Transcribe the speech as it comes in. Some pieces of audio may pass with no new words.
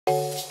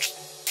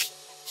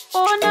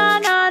Oh na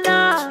na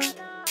na.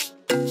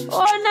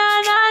 Oh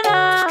na na na.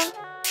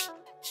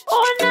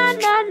 Oh na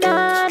na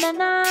na na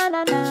na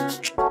na na.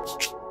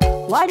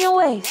 Wide your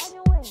waist,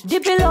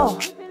 dip it low,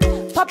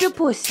 pop your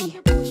pussy,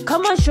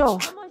 come on show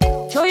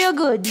your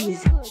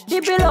goodies,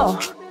 dip it low,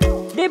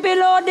 dip it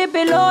low, dip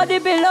it low,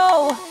 dip it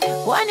low.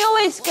 Wide your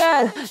waist,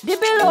 girl, dip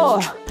it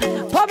low,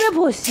 pop your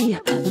pussy,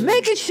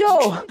 make it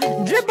show,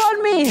 drip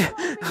on me,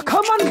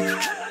 come on.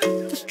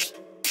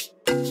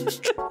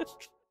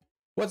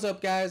 What's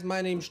up, guys?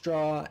 My name's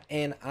DRAH,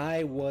 and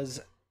I was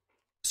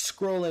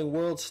scrolling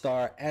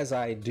Worldstar as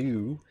I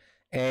do,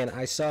 and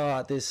I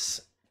saw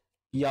this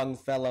young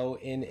fellow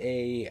in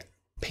a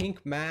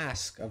pink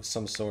mask of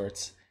some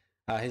sorts.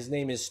 His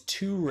name is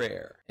Too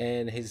Rare,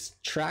 and his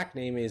track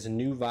name is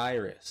New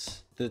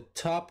Virus. The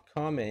top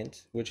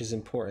comment, which is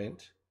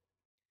important,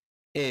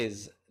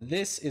 is,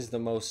 "This is the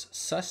most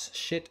sus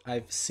shit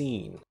I've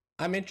seen."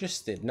 I'm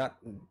interested, not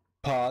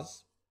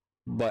pause,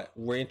 but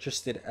we're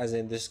interested as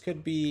in this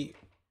could be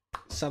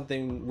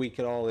something we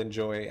could all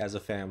enjoy as a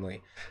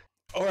family.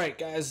 Alright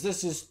guys,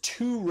 this is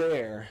Too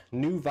Rare,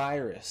 New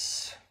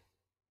Virus.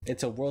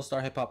 It's a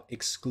Worldstar Hip Hop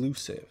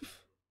exclusive,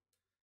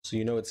 so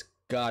you know it's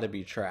gotta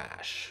be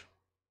trash.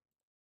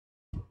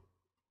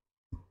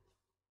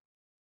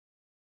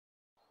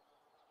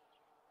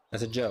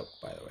 That's a joke,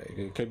 by the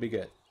way. It could be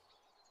good.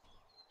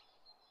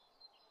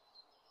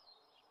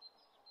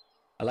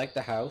 I like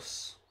the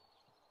house.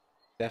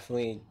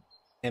 Definitely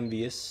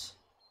envious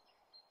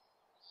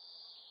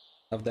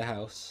of the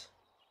house.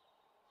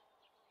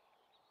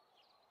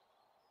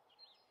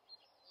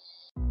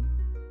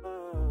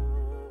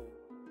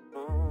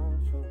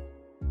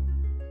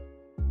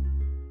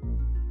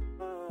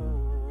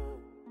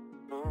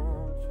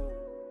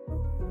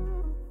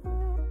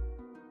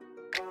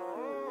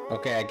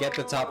 Okay, I get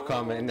the top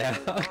comment now.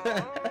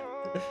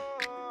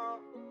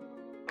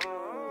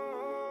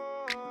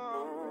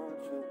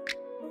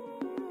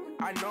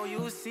 I know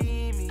you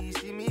see me,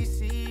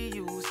 see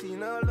you.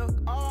 Seen her look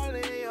all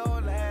in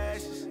your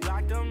lashes.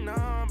 Lock them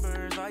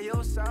numbers by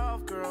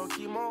yourself, girl.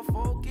 Keep more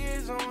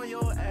focus on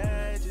your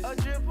edges. A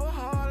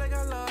dripaholic,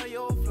 I love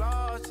your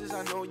flosses.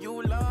 I know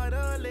you love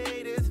the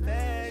latest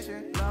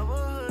fashion. Love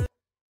her.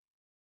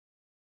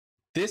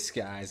 This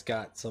guy's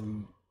got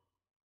some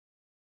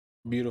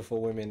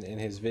beautiful women in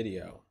his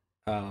video,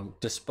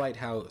 despite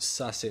how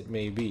sus it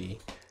may be.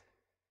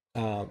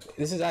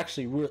 This is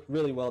actually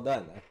really well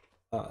done.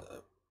 The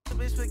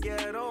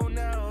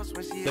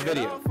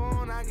video.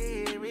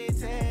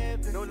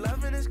 No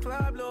love in this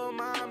club, little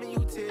mommy,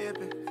 you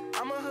tipping.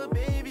 I'm a hood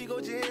baby, go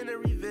gender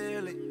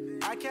reveal it.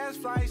 I catch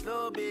flights,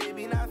 little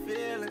baby, not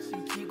feelings.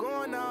 You keep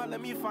going out,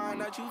 let me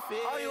find out you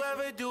feel. All you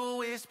ever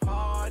do is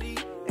party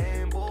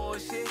and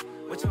bullshit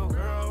with your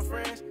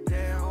girlfriends,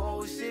 that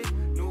whole shit.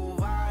 New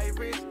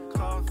virus,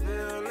 called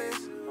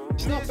feelings.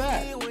 It's not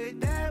bad.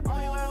 With that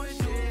all you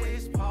ever do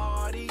is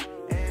party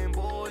and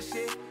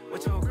bullshit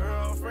with your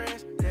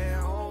girlfriends,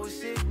 that whole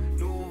shit.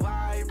 New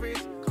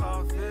virus,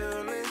 called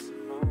feelings.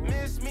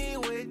 Miss me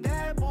with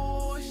that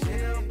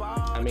bullshit.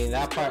 I mean,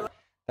 that part,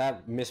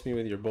 that "miss me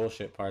with your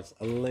bullshit" part's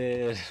a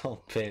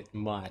little bit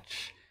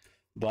much,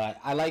 but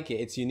I like it.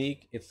 It's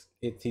unique.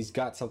 He's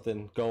got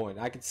something going.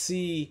 I could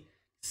see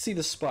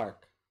the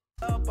spark.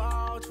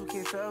 About you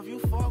can tell if you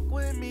fuck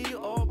with me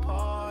or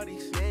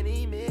parties.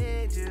 Many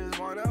men just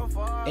wanna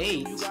fuck.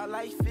 8? You got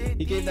like 50.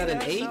 He gave that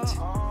an 8?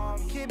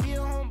 Can be a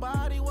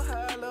homebody with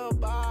hella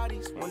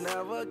bodies.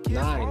 Whenever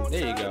 9.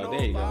 There you go.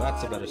 There you go.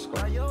 That's a better score.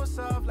 By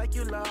yourself like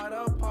you love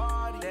to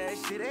party. That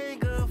shit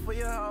ain't good for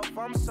your health.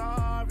 I'm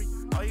sorry.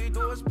 All you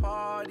do is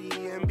party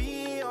and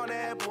be on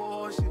that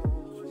bullshit.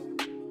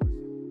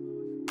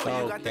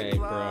 Okay,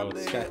 bro.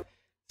 This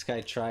guy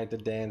tried to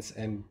dance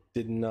and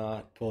did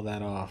not pull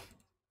that off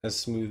as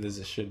smooth as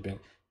it should have been.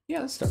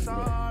 Yeah, let's start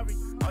from Sorry,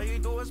 all you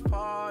do is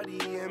party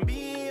and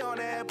be on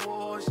that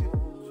bullshit.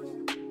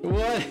 there.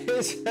 What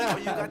is that? Oh,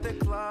 you got the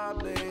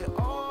club lit.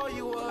 Oh,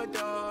 you a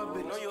dub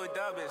bitch. No, you a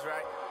dub bitch,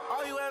 right?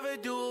 All you ever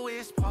do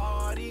is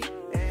party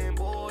and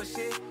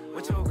bullshit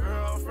with your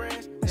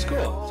girlfriends. It's cool.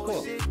 It's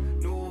cool. Shit.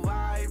 New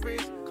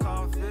virus,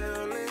 called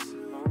feelings.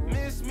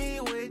 Miss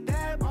me with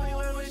that. All you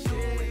ever do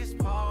is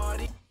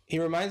party. He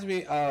reminds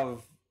me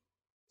of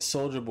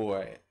Soulja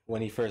Boy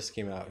when he first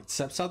came out. It's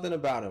something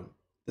about him.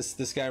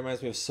 This guy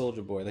reminds me of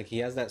Soulja Boy. Like, he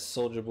has that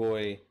Soulja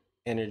Boy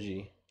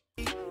energy.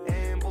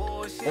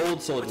 Old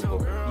Soulja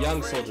Boy,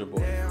 young Soulja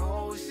Boy.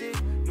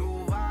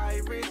 New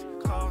virus,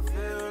 called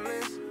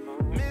feelings.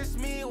 Miss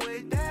me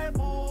with that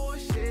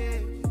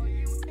bullshit.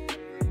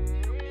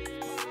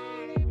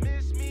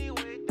 Miss me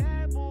with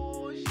that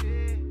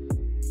bullshit.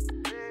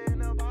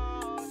 Then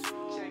about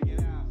you. Check it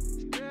out.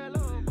 Girl,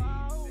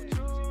 about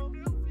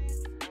you.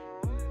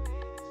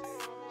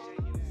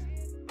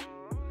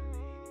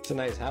 It's a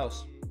nice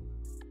house.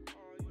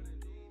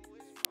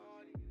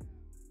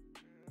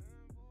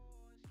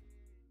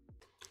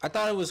 I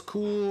thought it was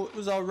cool. It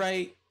was all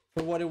right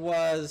for what it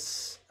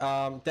was.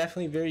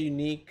 Definitely very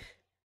unique.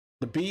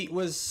 The beat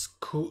was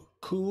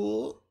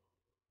cool.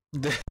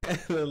 The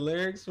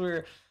lyrics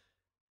were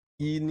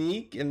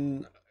unique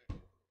and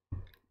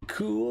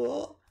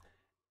cool,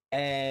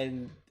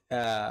 and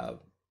the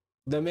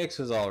mix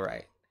was all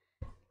right.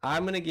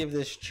 I'm gonna give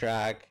this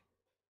track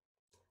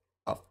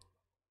a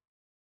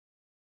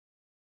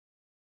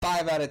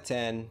 5 out of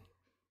 10.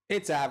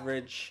 It's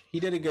average. He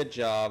did a good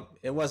job.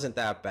 It wasn't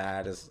that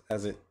bad as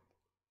it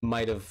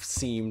might have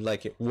seemed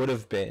like it would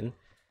have been.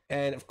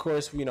 And of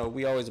course, you know,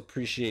 we always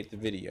appreciate the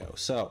video.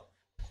 So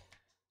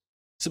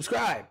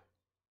subscribe,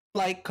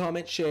 like,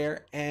 comment,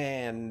 share,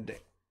 and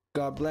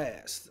God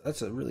bless.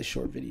 That's a really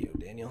short video,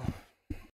 Daniel.